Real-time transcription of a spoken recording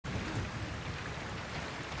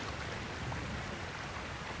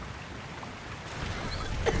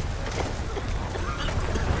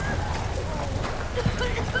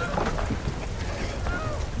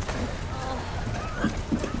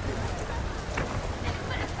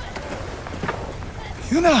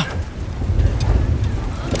Yuna!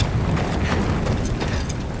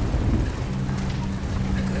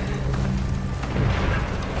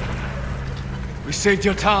 We saved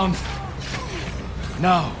your town.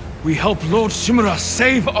 Now, we help Lord Shimura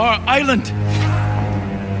save our island!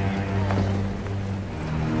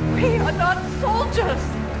 We are not soldiers!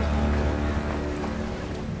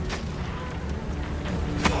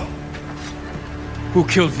 Who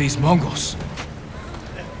killed these Mongols?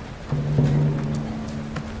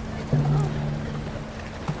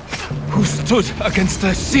 Who stood against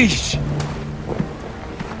the siege?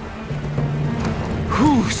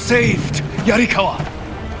 Who saved Yarikawa?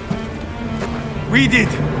 We did!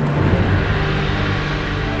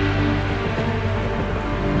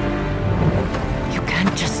 You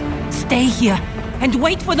can't just stay here and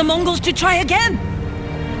wait for the Mongols to try again!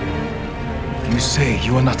 You say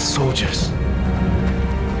you are not soldiers.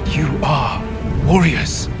 You are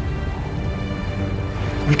warriors.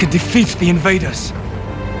 We can defeat the invaders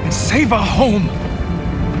and save our home.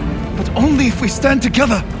 But only if we stand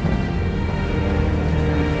together.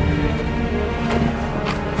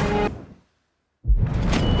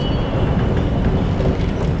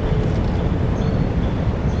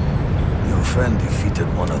 Your friend defeated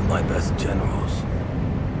one of my best generals.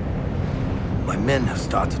 My men have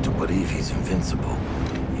started to believe he's invincible.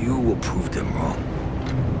 You will prove them wrong.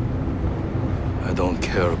 I don't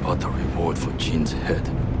care about the reward for Jin's head.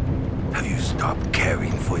 Have you stopped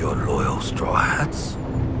caring for your loyal Straw Hats?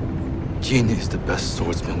 Jin is the best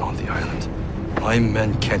swordsman on the island. My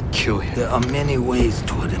men can't kill him. There are many ways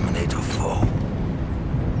to eliminate a foe.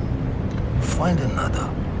 Find another.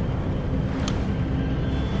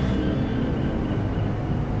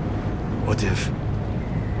 What if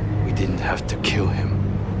we didn't have to kill him?